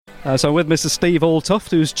So with Mr. Steve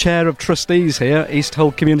Alltoft, who's Chair of Trustees here, East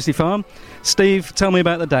Hull Community Farm. Steve, tell me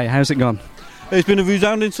about the day. How's it gone? It's been a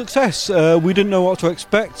resounding success. We didn't know what to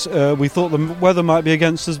expect. We thought the weather might be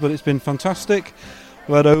against us, but it's been fantastic.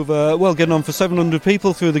 We had getting on for 700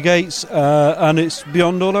 people through the gates, and it's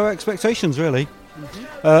beyond all our expectations, really.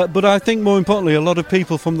 But I think more importantly, a lot of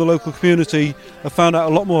people from the local community have found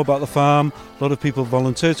out a lot more about the farm. A lot of people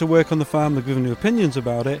volunteer to work on the farm. They've given you opinions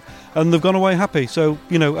about it, and they've gone away happy. So,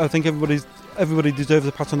 I think everybody deserves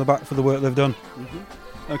a pat on the back for the work they've done.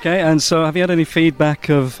 Okay, and so have you had any feedback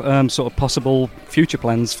of sort of possible future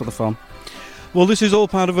plans for the farm? Well, this is all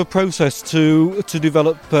part of a process to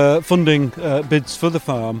develop funding bids for the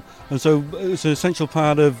farm, and so it's an essential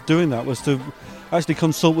part of doing that was to actually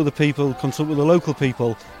consult with the local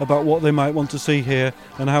people about what they might want to see here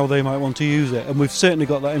and how they might want to use it. And we've certainly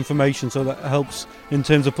got that information, so that helps in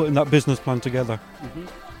terms of putting that business plan together.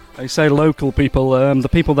 They say local people, the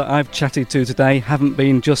people that I've chatted to today haven't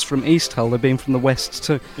been just from East Hull, they've been from the west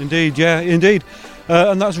too. Indeed.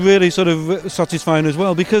 And that's really sort of satisfying as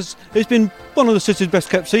well, because it's been one of the city's best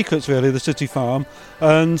kept secrets, really, the city farm.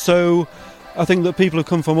 And so I think that people have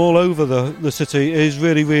come from all over the city is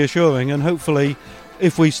really reassuring, and hopefully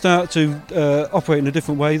if we start to operate in a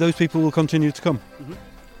different way, those people will continue to come.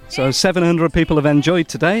 So 700 people have enjoyed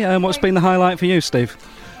today, and what's been the highlight for you, Steve?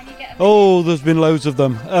 Oh, there's been loads of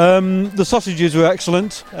them. The sausages were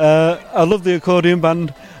excellent. I love the accordion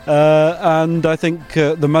band, and I think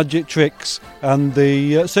the magic tricks and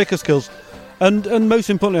the circus skills. And most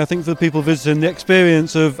importantly, I think for the people visiting, the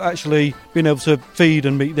experience of actually being able to feed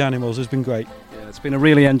and meet the animals has been great. Yeah, it's been a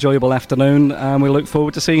really enjoyable afternoon, and we look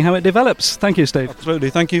forward to seeing how it develops. Thank you, Steve.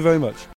 Absolutely. Thank you very much.